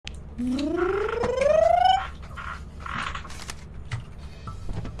Life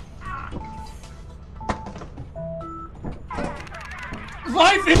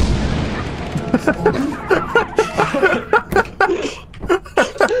is...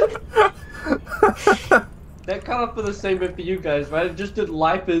 That cut off for the same bit for you guys, right? It just did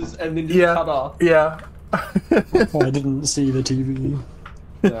lipers and then just cut off. Yeah. Oh, I didn't see the TV.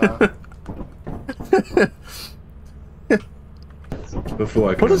 Yeah.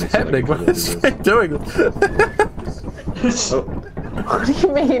 Before I What is happening? What is it doing? What do you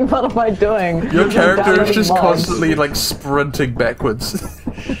mean? What am I doing? Your character is just Downloading constantly like sprinting backwards.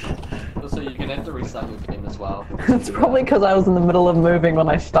 Also, you're gonna have to restart your game as well. It's probably because I was in the middle of moving when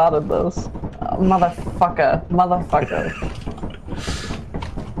I started this. Motherfucker. Motherfucker.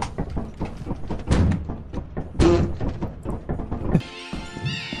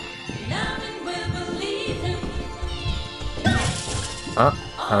 Huh?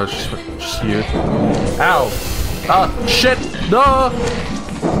 Oh, it's just you. Ow! Ah, shit! No!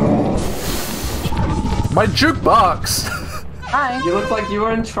 My jukebox! Hi. You look like you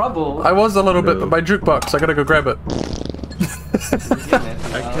were in trouble. I was a little bit, but my jukebox, I gotta go grab it.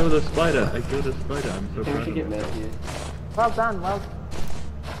 I killed a spider. I killed a spider. I'm so proud. Get Matthew. Well done, well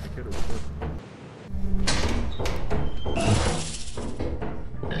I killed a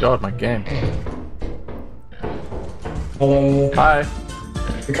spider. God, my game. Hello. Hi.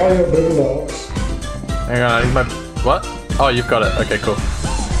 I got your blue box. Hang on, I need my... What? Oh, you've got it. Okay, cool.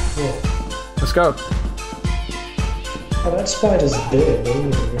 Yeah. Let's go. Oh, that spider's dead,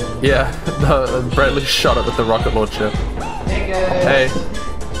 isn't it? Yeah, no, Bradley shot it with the rocket launcher. Hey guys. Hey.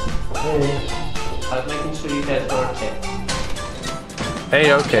 Hey. I was making sure you guys were okay.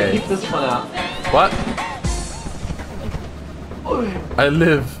 Hey, okay. Keep this one out. What? I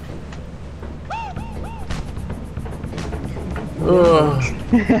live. Ugh.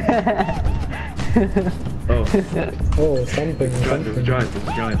 Oh, Oh, thumping. there's a giant. There's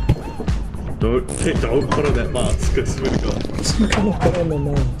a giant. Don't put on that mask. I swear to God. You cannot put on the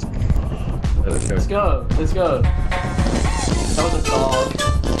mask. Let's go. Let's go. Let's go. That was a dog.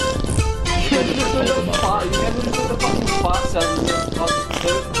 You guys just did the fart. You guys just did the fucking fart sound. Wow.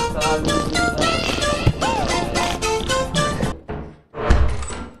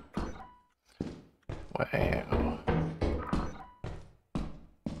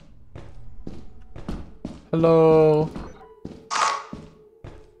 Hello.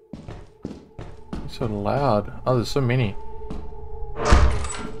 It's so loud. Oh, there's so many.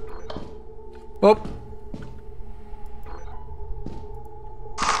 Oh.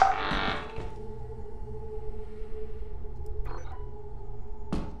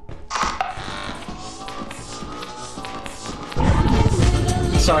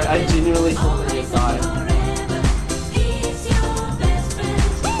 Sorry, I genuinely thought that you died.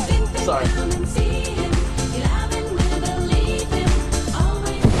 Sorry.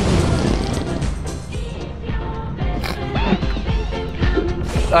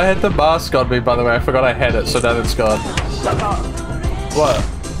 I had the mask on me, by the way. I forgot I had it, so now it's gone. Shut up. What?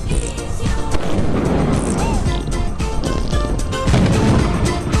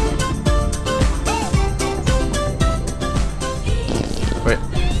 Wait.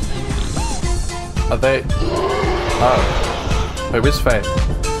 Are they... Oh. Wait, where's Faye?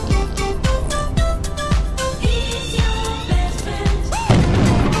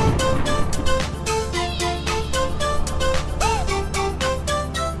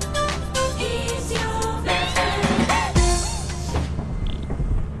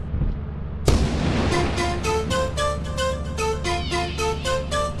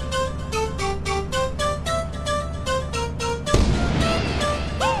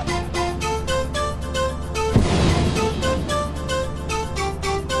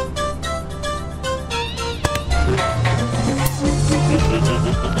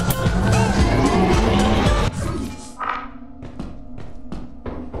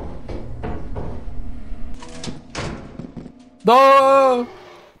 No!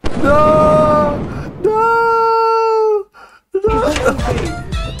 No! No! Bruh.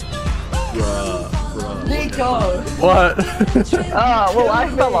 Nico! What? Oh, well, I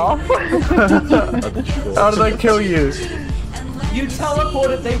fell off. How did I kill you? You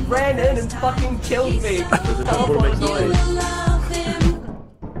teleported, they ran in and fucking killed me. Teleport noise.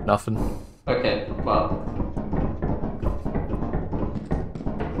 Nothing. Okay, well.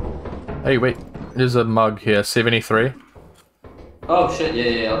 Hey, wait. There's a mug here. 73. Oh shit,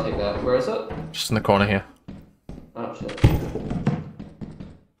 yeah, I'll take that. Where is it? Just in the corner here. Oh shit.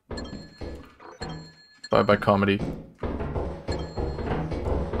 Bye-bye comedy.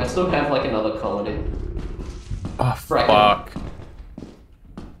 I still have like another comedy. Oh, Fracking. fuck.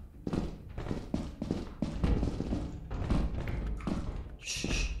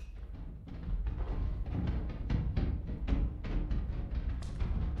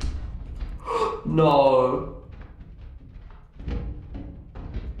 No.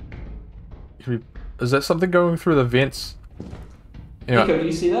 Is that something going through the vents? Nico, do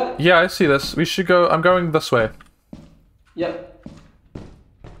you see that? Yeah, I see this. We should go. I'm going this way. Yep.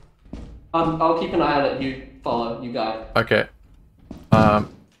 I'll keep an eye on it. You follow. You guide. Okay.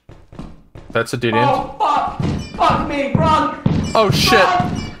 That's a dead end. Oh fuck! Fuck me! Run! Oh shit!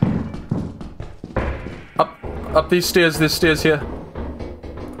 Run! Up these stairs. There's stairs here.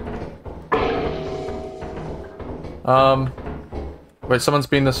 Wait, someone's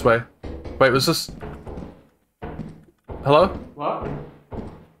been this way. Wait, was this? Hello? What?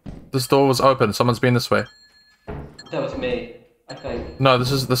 This door was open. Someone's been this way. That was me. I think. No,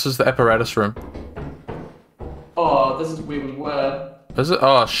 this is the apparatus room. Oh, this is where we were. Is it?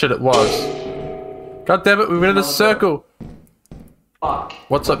 Oh shit, it was. God damn it, we went in a circle. Fuck.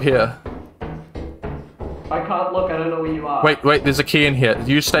 What's up here? I can't look. I don't know where you are. Wait, there's a key in here.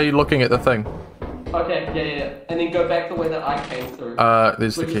 You stay looking at the thing. Okay, yeah. And then go back the way that I came through.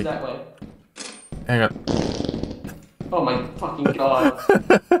 There's the Which key. is that way. Hang on. Oh my fucking god.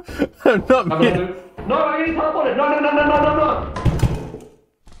 I'm not I'm gonna move. No, I'm getting teleported. No.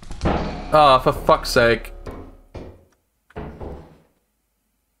 Ah, for fuck's sake.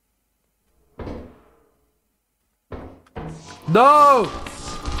 No!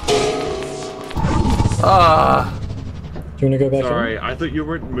 Ah. Do you want to go back Sorry, I thought you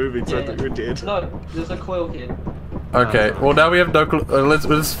weren't moving, so I thought you were dead. No, there's a coil here. Okay, well now we have no clue.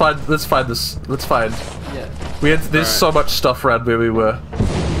 Let's find this. Let's find. Yeah. There's so much stuff around where we were.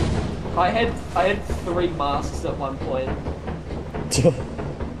 I had 3 masks at one point. in?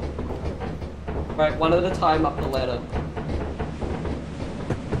 Right, one at a time up the ladder.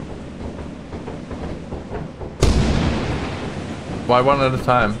 Why one at a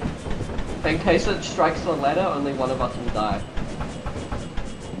time? In case it strikes the ladder, only one of us will die.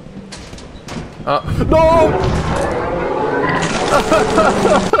 No!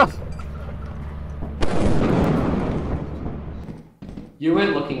 You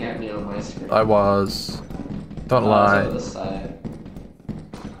weren't looking at me on my screen. I was. Don't I was lie. over the side.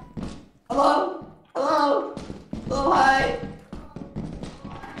 Hello? Hello? Oh, hi!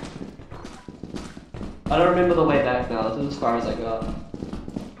 I don't remember the way back now. This is as far as I got.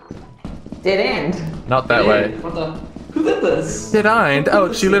 Dead end. Not that way. What the? Who did this? Dead end?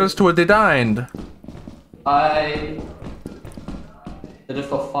 Alex, you led us to a dead end. I did it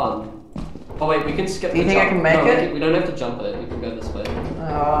for fun. Oh wait, we can skip. Do you the think I jump. can make No, it? we don't have to jump it. We can go this way.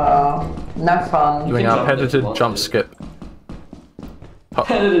 No fun. Doing can our jump it if you patented want jump to. skip.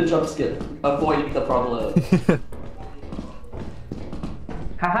 Edited jump skip. Avoid the problem.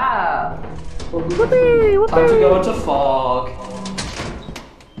 Haha. Time to go into fog.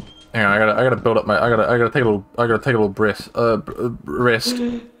 Hang on, I gotta build up my. I gotta take a little breath. Rest.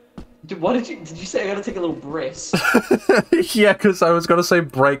 What did you say? I gotta take a little breath. Yeah, because I was gonna say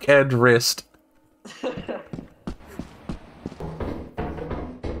break and rest.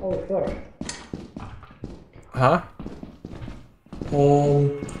 Oh fuck. Huh?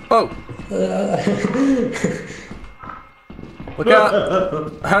 Um. Oh! Look out!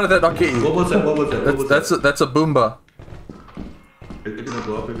 How did that not get you? What was that? What was that? What was That's a boomba. Is it gonna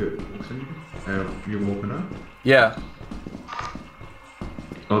go up if it walks in you? You're walking up? Yeah.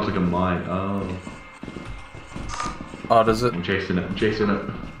 Oh, it's like a mine. Oh. Oh, does it? I'm chasing it. I'm chasing it.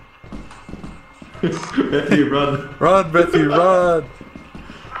 Matthew, run. Run, Matthew, run!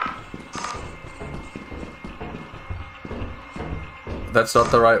 That's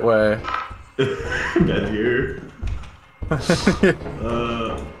not the right way. Matthew.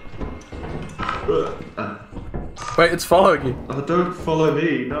 Wait, it's following you. Oh, don't follow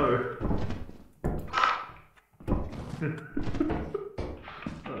me, no.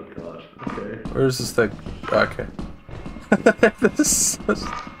 Oh god, okay. Where's this thing? Okay. This is...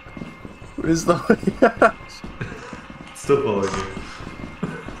 Where's the way out? Still following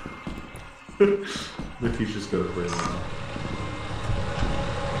you. Matthew's just go for it now.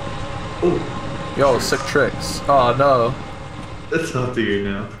 Oh, Yo, sick tricks. Oh no. it's after you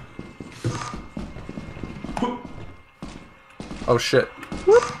now. Oh shit.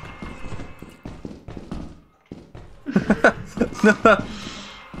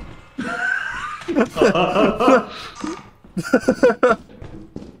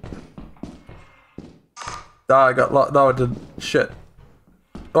 Ah, I got lost. No, I didn't. Shit.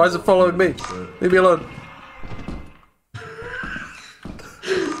 Why is it following me? Leave me alone.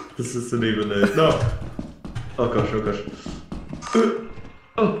 This isn't even a... No! Oh gosh, oh gosh.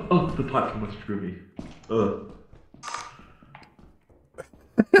 Oh, the pipe must screw me.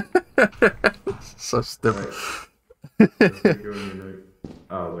 So stupid. Right.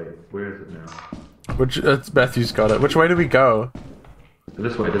 Oh wait, where is it now? It's Matthew's got it. Which way do we go?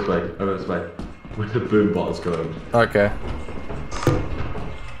 This way, over this way. Where the boom bot's going. Okay.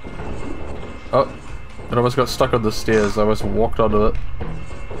 Oh, it almost got stuck on the stairs. I almost walked onto it.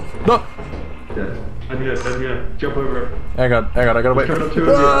 No! Yeah. And yeah, jump over it. Hang on, I gotta wait. Coming up to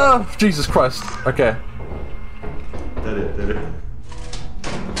it, Ah, Jesus Christ. Okay. Did it.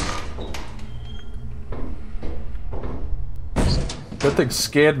 That thing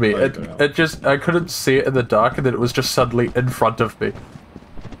scared me. It just, I couldn't see it in the dark and then it was just suddenly in front of me.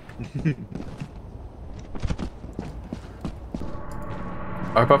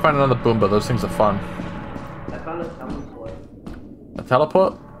 I hope I find another Boomba. Those things are fun. I found a teleport. A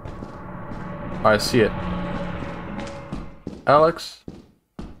teleport? Oh, I see it. Alex?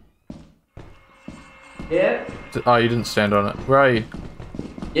 Yeah? Oh, you didn't stand on it. Where are you?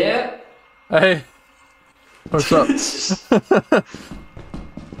 Yeah? Hey! What's up?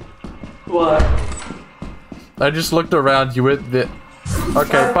 What? I just looked around, you went there.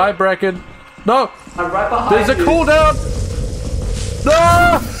 Okay, bye, Bracken. No! I'm right behind There's a you. cooldown!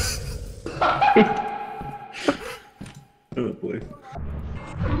 No! Oh boy.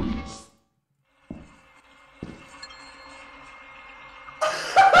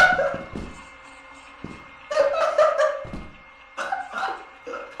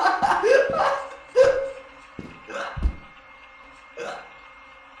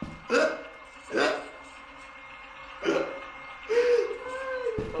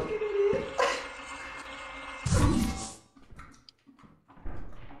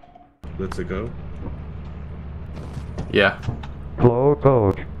 Let's go. Yeah. Hello,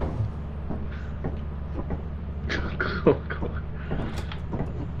 coach. Oh god.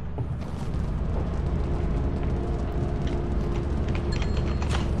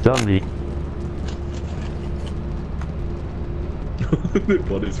 Zombie. The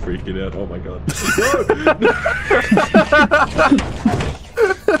body's freaking out. Oh my god.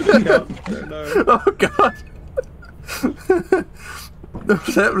 No! No. Oh god!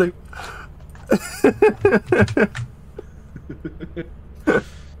 What's happening?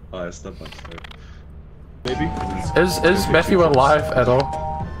 Oh, I stubbed myself. Maybe? Is Matthew alive at all?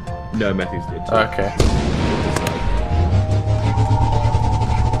 No, Matthew's dead. Too. Okay.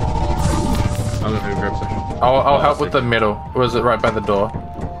 I'm gonna grab some. I'll help with the middle. Or is it right by the door?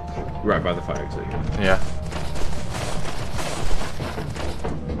 Right by the fire exit. Yeah.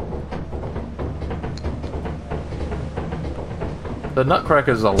 The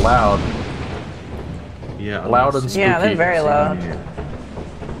nutcrackers are loud. Yeah. Loud and spooky. Yeah, they're very loud.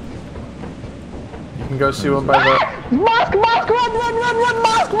 You can go see one by the... Mask, run, mask,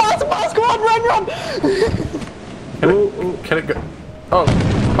 run! Can it go... Oh.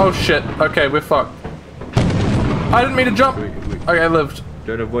 Oh shit. Okay, we're fucked. I didn't mean to jump! Okay, I lived.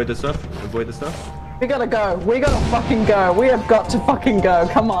 Don't avoid the stuff. Avoid the stuff. We gotta go. We gotta fucking go. We have got to fucking go.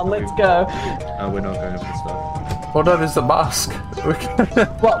 Come on, let's go. We're not going for the stuff. Oh no, there's the mask.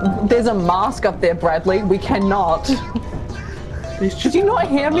 Well, there's a mask up there, Bradley. We cannot. Did you not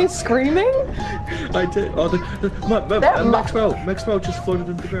hear me screaming? I did. Oh, Maxwell just floated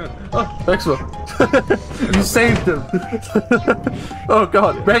into the ground. Oh, Maxwell. You saved him. Oh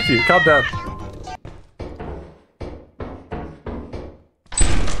god, Matthew, calm down.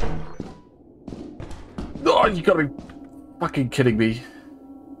 Oh, you gotta be fucking kidding me.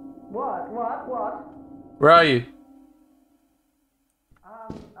 What? Where are you?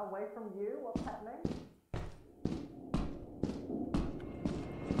 Away from you? What's happening?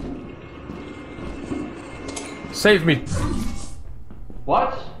 Save me.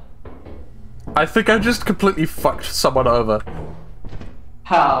 What? I think I just completely fucked someone over.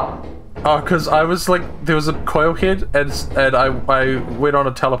 How? Oh, because I was like, there was a coil head, and I went on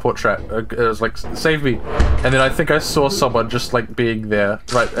a teleport track. It was like, save me. And then I think I saw someone just like being there,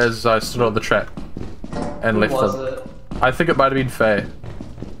 right as I stood on the track. And Who left was them. it? I think it might have been Faye.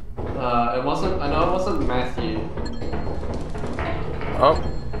 It wasn't, I know it wasn't Matthew. Oh,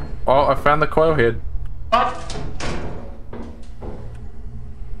 I found the coil head. What?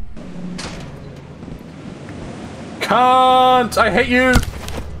 Can't! I hate you!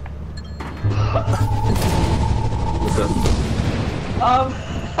 what's up?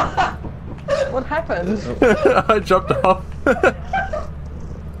 What happened? I jumped off.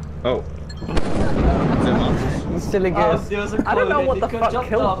 Oh. Silly goose. There was a I don't know quote, what the Nico fuck jumped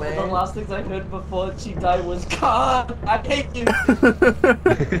killed up, me. and the last things I heard before she died was, God, I hate you!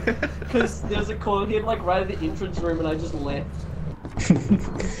 Because there was a call here, like, right at the entrance room, and I just left.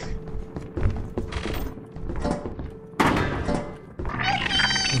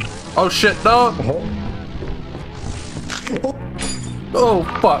 Oh shit, no! Oh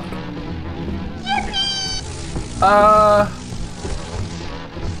fuck. Oh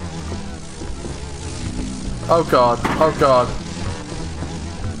god. Oh god.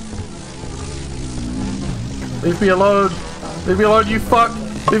 Leave me alone. Leave me alone, you fuck.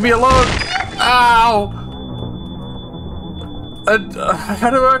 Leave me alone. Ow. And how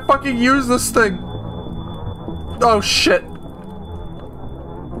do I fucking use this thing? Oh shit.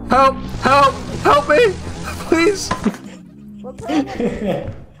 Help! Help! Help me! Please! What's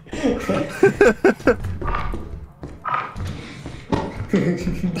happening?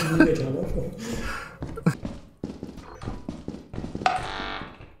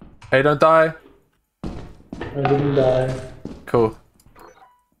 Hey, don't die. I didn't die. Cool.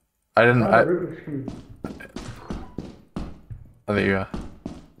 I didn't. Oh, there you are.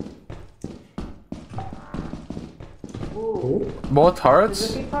 Ooh. More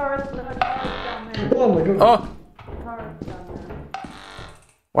turrets? Oh my god. Oh!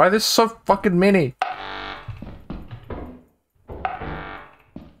 Why are there so fucking many?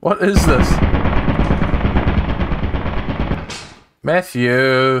 What is this?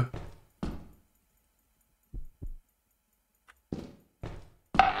 Matthew!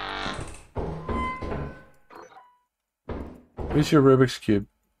 Where's your Rubik's Cube?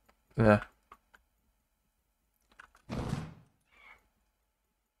 Yeah.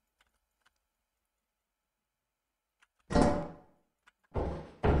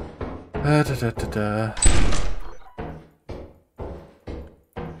 Da, da, da, da.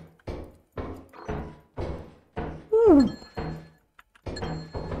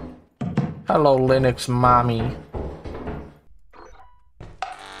 Hello, Linux mommy.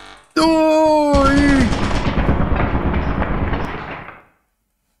 Oh!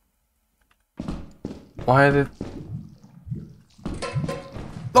 Why are they...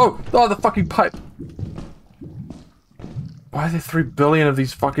 Oh! Oh, the fucking pipe! Why are there 3 billion of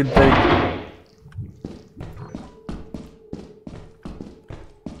these fucking things?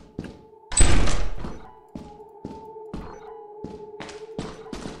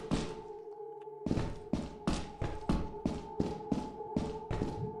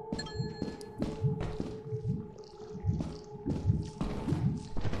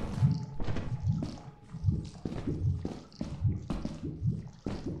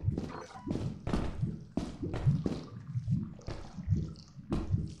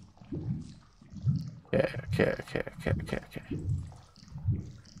 Okay.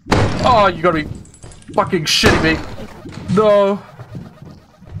 Oh, you gotta be fucking shitting me. No.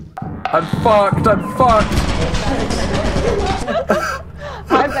 I'm fucked.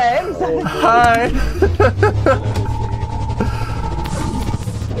 Hi, babes. Hi.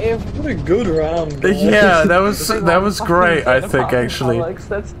 What a good round, guys. Yeah, that was great, I think, actually. Alex,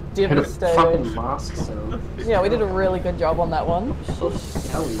 that's Hit a fucking devastating. mask, so. Yeah, we did a really good job on that one.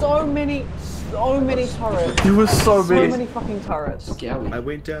 So many turrets. You were so So many. many fucking turrets. Scally. I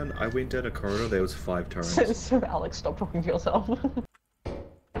went down a corridor, there was 5 turrets. So Alex, stop talking to yourself.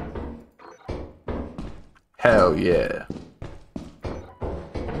 Hell yeah.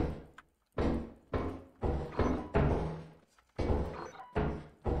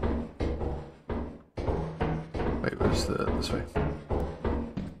 Wait, where's this way?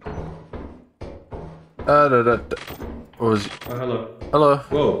 What was... Oh, hello. Hello.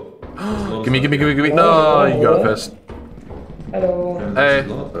 Whoa. Gimme. No, you got it first. Hello. Hey.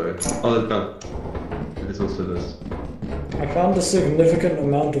 Oh, there's none. There's also this. I found a significant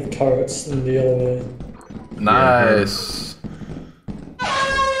amount of turrets in the other way. Nice.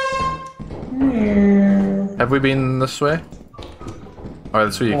 Have we been this way? Oh,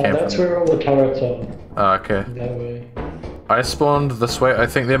 that's where you came That's from. where all the turrets are. Oh, okay. That way. I spawned this way. I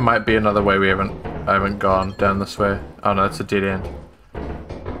think there might be another way I haven't gone down this way. Oh no, it's a dead end.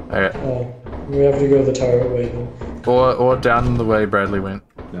 Okay. Oh, we have to go the turret way then. Or down the way Bradley went.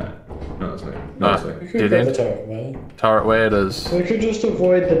 No, not this way. No. Not this way. We could Dead go end? the turret way. Turret way it is. We could just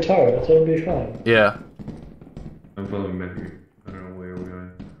avoid the turret, that'll be fine. Yeah. I'm following Matthew. I don't know where we're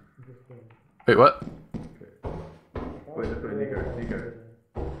going. Wait, what? Wait, that's where Nico.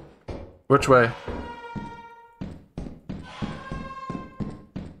 Which way?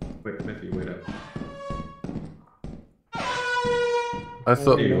 Wait, Matthew, wait up. I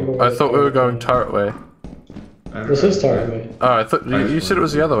thought we were going turret way. This is turret way. Oh, I thought you said it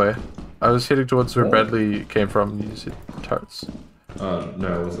was the other way. I was heading towards where Bradley came from. You said turrets. No,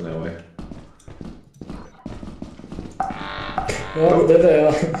 it wasn't that way. Oh, there they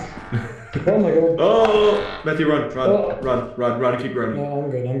are. Oh my god. Oh! Matthew, run, keep running. No,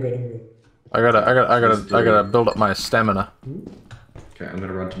 I'm good. I gotta build up my stamina. Okay, I'm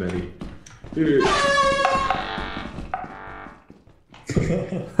gonna run to Matthew.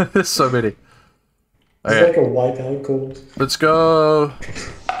 There's so many. It's Okay. like a white alcohol. Let's go.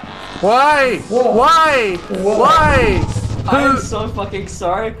 Why? What? Why? What? Why? I'm Who? so fucking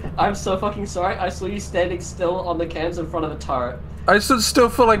sorry. I'm so fucking sorry. I saw you standing still on the cams in front of the turret. I stood still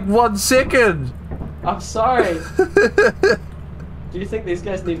for like 1 second. I'm sorry. Do you think these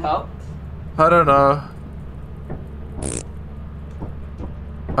guys need help? I don't know.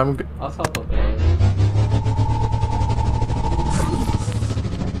 I'm. I'll help a bit.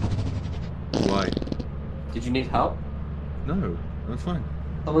 Why? Did you need help? No, that's fine.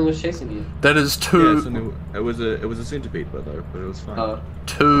 Someone was chasing you. That is Yeah, two. it was a centipede, but it was fine. Oh,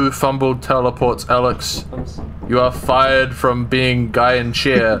 Two fumbled teleports, Alex. I'm s You are fired from being guy in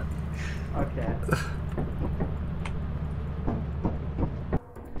chair. okay.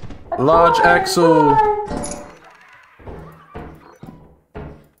 Large Axel.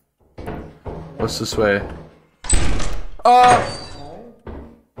 What's this way? Oh! I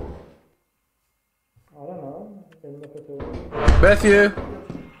don't know. I can look at the... Matthew!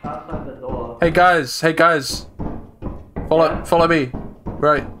 Outside the door. Hey guys! Hey guys! Follow me.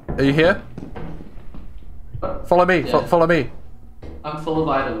 Right. Are you here? Follow me. Yeah. Follow me. I'm full of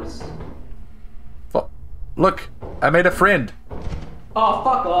items. Look! I made a friend. Oh,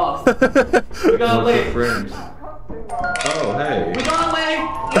 fuck off. We gotta What's your leave. friend? Oh, hey. We gotta leave.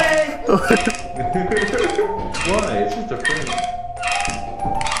 Leave. Why? It's just a friend.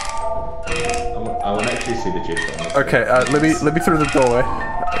 I want to actually see the chest. Okay, let me through the doorway. I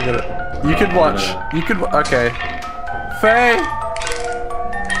got it. You can watch. You can. Okay. Faye.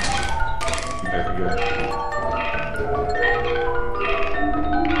 Okay, good.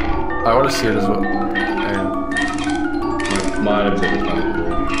 I want to see it as well. And, My items are the fun.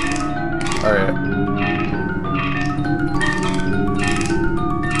 all right.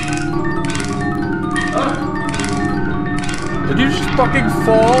 Did you just fucking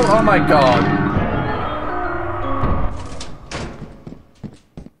fall? Oh my god.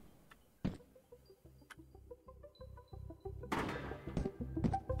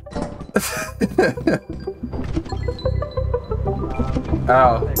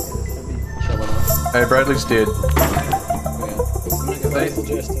 Ow. Hey, Bradley's dead.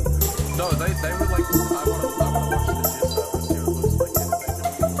 Suggested. No, they were like, I wanna watch this.